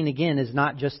peacemaking, again, is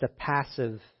not just a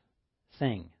passive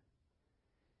thing.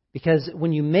 Because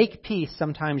when you make peace,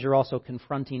 sometimes you're also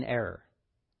confronting error.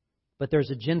 But there's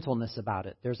a gentleness about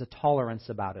it. There's a tolerance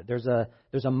about it. There's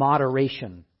a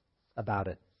moderation about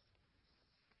it.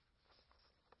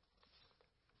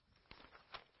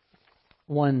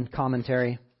 One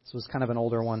commentary. This was kind of an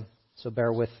older one, so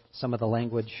bear with some of the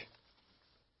language.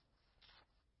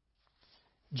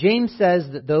 James says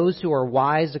that those who are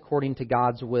wise according to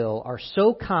God's will are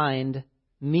so kind,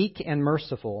 meek, and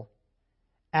merciful,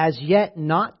 as yet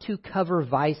not to cover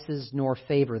vices nor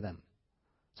favor them.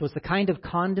 So it's the kind of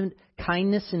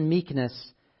kindness and meekness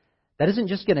that isn't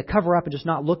just going to cover up and just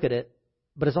not look at it,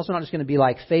 but it's also not just going to be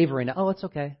like favoring it. Oh, it's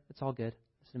okay. It's all good.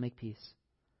 It's going to make peace.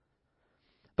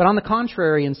 But on the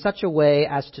contrary, in such a way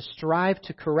as to strive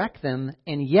to correct them,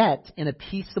 and yet in a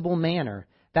peaceable manner,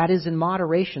 that is in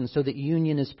moderation, so that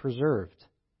union is preserved.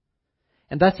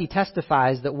 And thus he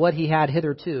testifies that what he had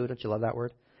hitherto, don't you love that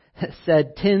word,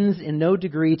 said, tends in no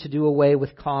degree to do away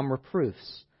with calm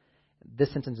reproofs.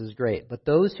 This sentence is great. But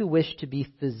those who wish to be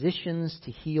physicians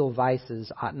to heal vices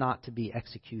ought not to be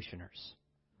executioners.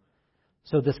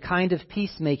 So this kind of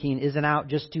peacemaking isn't out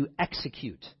just to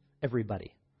execute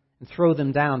everybody and throw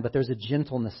them down, but there's a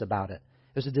gentleness about it.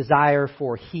 There's a desire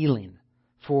for healing,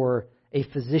 for a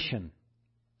physician.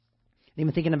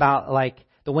 Even thinking about like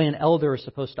the way an elder is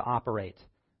supposed to operate.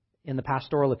 in the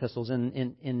pastoral epistles,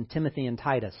 in Timothy and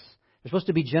Titus. They're supposed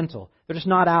to be gentle. They're just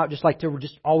not out just like to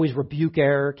just always rebuke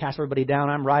error, cast everybody down.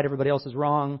 I'm right, everybody else is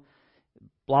wrong,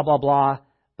 blah, blah, blah.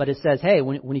 But it says, hey,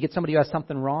 when you get somebody who has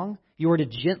something wrong, you are to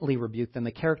gently rebuke them.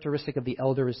 The characteristic of the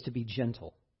elder is to be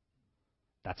gentle.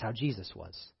 That's how Jesus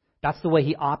was. That's the way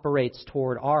he operates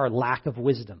toward our lack of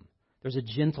wisdom. There's a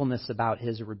gentleness about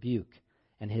his rebuke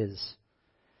and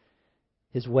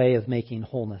his way of making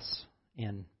wholeness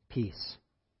and peace.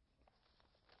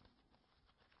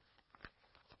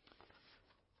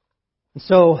 And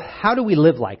so, how do we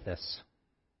live like this?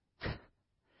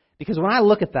 Because when I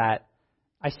look at that,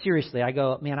 I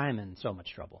go, man, I'm in so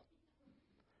much trouble.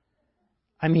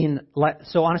 I mean,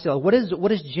 so honestly, what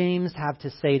does James have to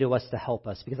say to us to help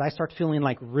us? Because I start feeling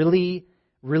like really,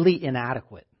 really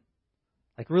inadequate.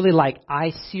 Like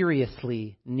I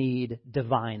seriously need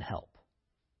divine help.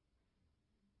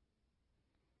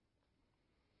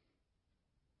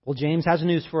 Well, James has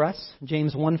news for us.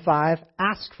 James 1:5,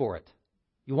 ask for it.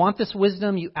 You want this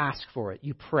wisdom, you ask for it.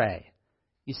 You pray.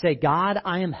 You say, God,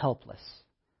 I am helpless.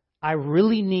 I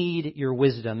really need your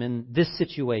wisdom in this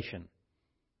situation,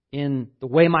 in the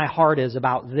way my heart is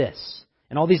about this,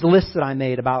 and all these lists that I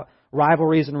made about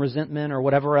rivalries and resentment or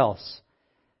whatever else.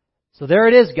 So there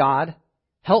it is, God.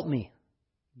 Help me.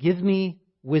 Give me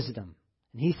wisdom.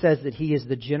 And he says that he is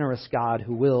the generous God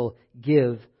who will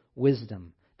give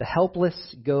wisdom. The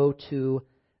helpless go to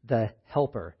the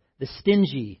helper. The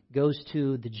stingy goes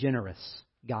to the generous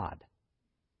God.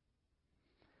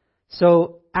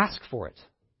 So ask for it.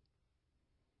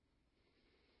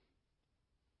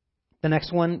 The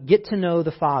next one, get to know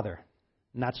the Father.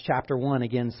 And that's chapter 1,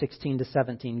 again, 16 to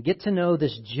 17. Get to know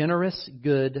this generous,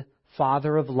 good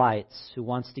Father of lights who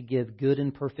wants to give good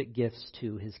and perfect gifts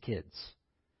to his kids.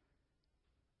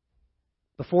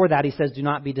 Before that, he says, do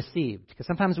not be deceived. Because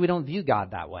sometimes we don't view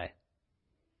God that way.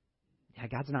 Yeah,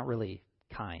 God's not really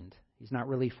kind. He's not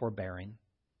really forbearing.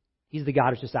 He's the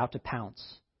God who's just out to pounce.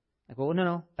 Like, well,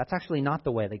 no, that's actually not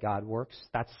the way that God works.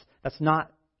 That's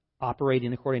not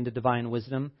operating according to divine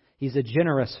wisdom. He's a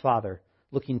generous Father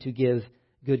looking to give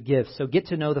good gifts. So get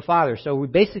to know the Father. So we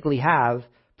basically have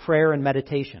prayer and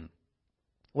meditation.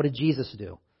 What did Jesus do?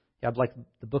 You have like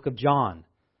the book of John,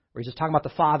 where he's just talking about the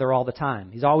Father all the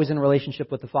time. He's always in a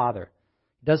relationship with the Father.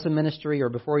 He does some ministry, or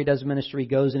before he does ministry, he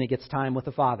goes and he gets time with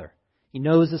the Father. He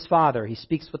knows his Father. He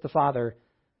speaks what the Father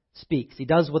speaks. He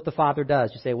does what the Father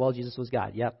does. You say, well, Jesus was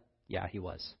God. Yep. Yeah, he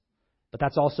was. But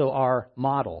that's also our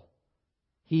model.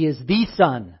 He is the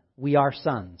Son. We are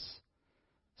sons.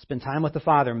 Spend time with the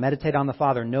Father. Meditate on the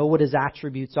Father. Know what his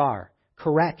attributes are.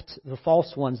 Correct the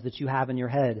false ones that you have in your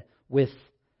head with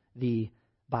the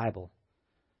Bible.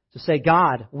 So say,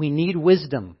 God, we need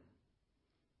wisdom.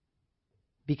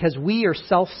 Because we are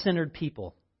self-centered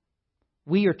people.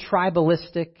 We are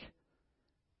tribalistic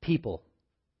people.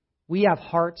 We have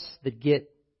hearts that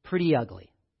get pretty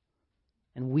ugly.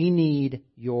 And we need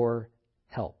your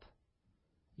help.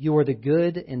 You are the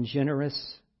good and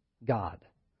generous God,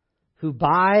 who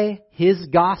by his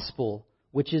gospel,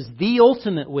 which is the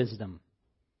ultimate wisdom,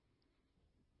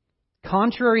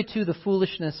 contrary to the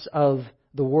foolishness of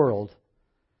the world,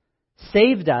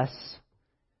 saved us.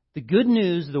 The good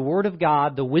news, the Word of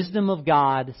God, the wisdom of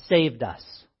God saved us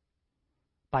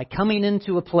by coming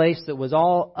into a place that was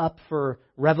all up for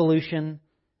revolution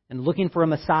and looking for a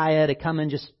Messiah to come and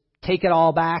just take it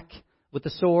all back with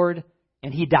the sword,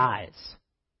 and he dies.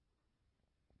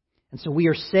 And so we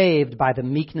are saved by the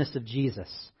meekness of Jesus.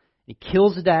 He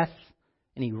kills death,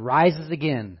 and he rises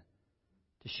again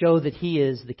to show that he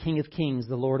is the King of Kings,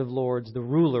 the Lord of Lords, the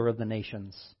ruler of the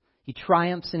nations. He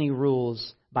triumphs and he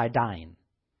rules by dying.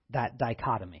 That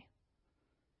dichotomy.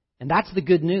 And that's the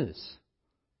good news.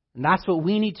 And that's what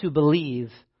we need to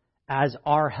believe as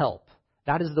our help.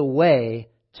 That is the way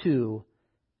to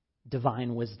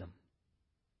divine wisdom.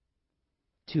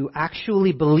 To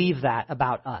actually believe that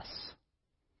about us.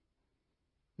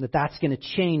 That's going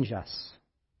to change us.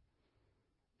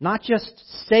 Not just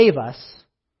save us,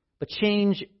 but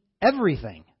change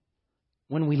everything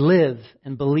when we live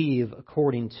and believe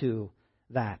according to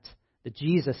that. That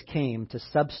Jesus came to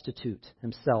substitute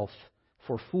himself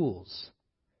for fools.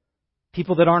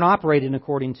 People that aren't operating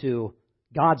according to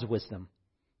God's wisdom.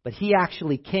 But he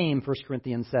actually came, 1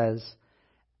 Corinthians says,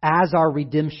 as our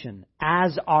redemption,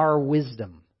 as our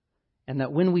wisdom. And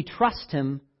that when we trust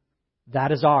him,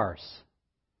 that is ours.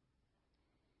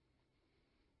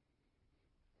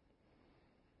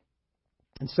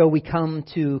 And so we come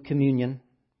to communion.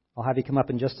 I'll have you come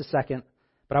up in just a second.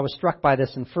 But I was struck by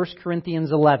this in 1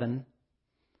 Corinthians 11.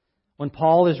 When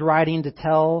Paul is writing to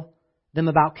tell them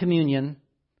about communion,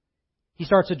 he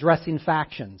starts addressing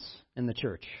factions in the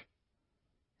church.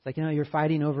 It's like, you're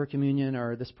fighting over communion,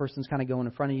 or this person's kind of going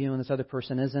in front of you and this other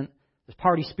person isn't. There's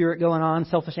party spirit going on,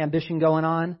 selfish ambition going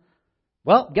on.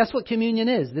 Well, guess what communion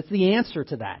is? That's the answer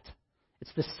to that.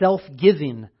 It's the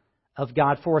self-giving of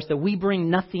God for us, that we bring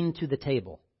nothing to the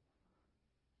table.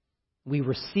 We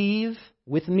receive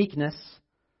with meekness,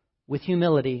 with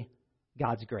humility,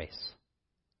 God's grace.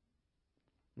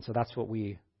 And so that's what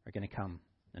we are going to come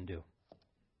and do.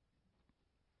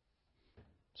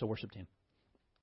 So worship team.